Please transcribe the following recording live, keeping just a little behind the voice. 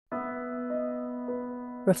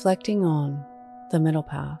Reflecting on the middle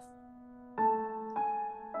path,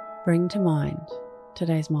 bring to mind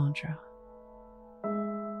today's mantra: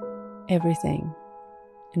 everything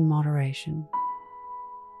in moderation.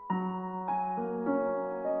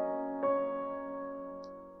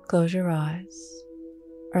 Close your eyes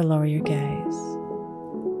or lower your gaze.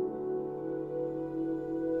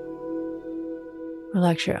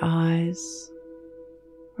 Relax your eyes,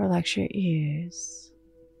 relax your ears,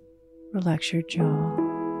 relax your jaw.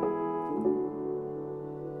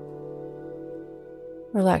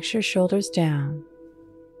 Relax your shoulders down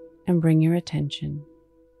and bring your attention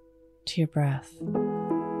to your breath.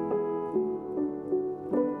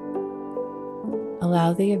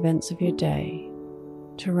 Allow the events of your day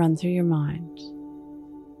to run through your mind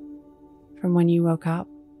from when you woke up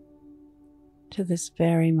to this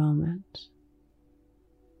very moment,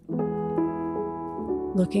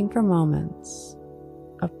 looking for moments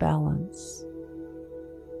of balance.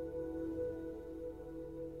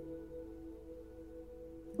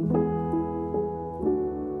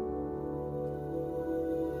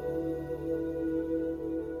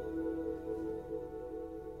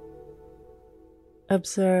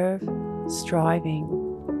 Observe striving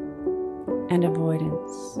and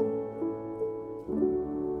avoidance.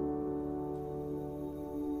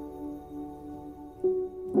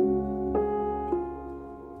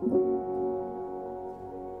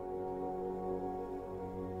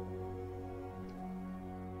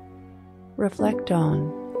 Reflect on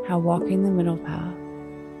how walking the middle path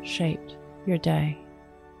shaped your day.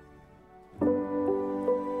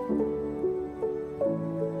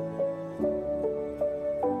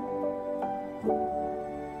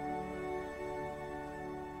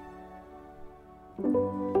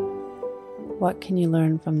 What can you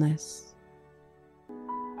learn from this?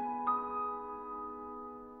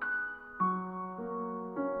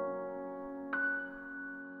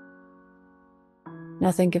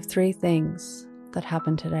 Now think of 3 things that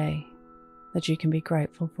happened today that you can be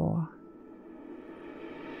grateful for.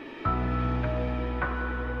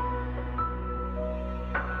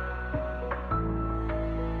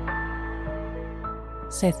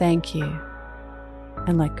 Say thank you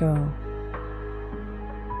and let go,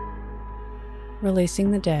 releasing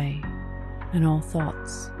the day and all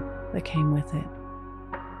thoughts that came with it.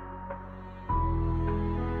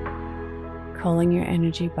 Calling your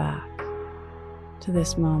energy back to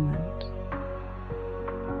this moment.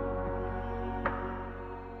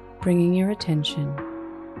 Bringing your attention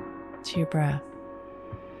to your breath.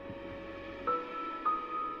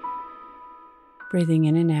 Breathing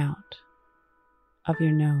in and out of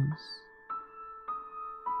your nose.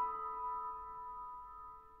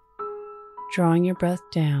 Drawing your breath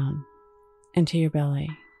down into your belly,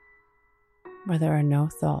 where there are no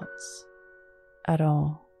thoughts at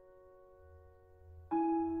all.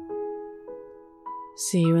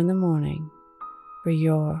 See you in the morning for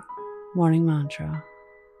your morning mantra.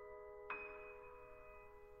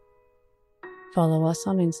 Follow us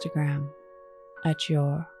on Instagram at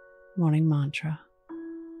Your Morning Mantra.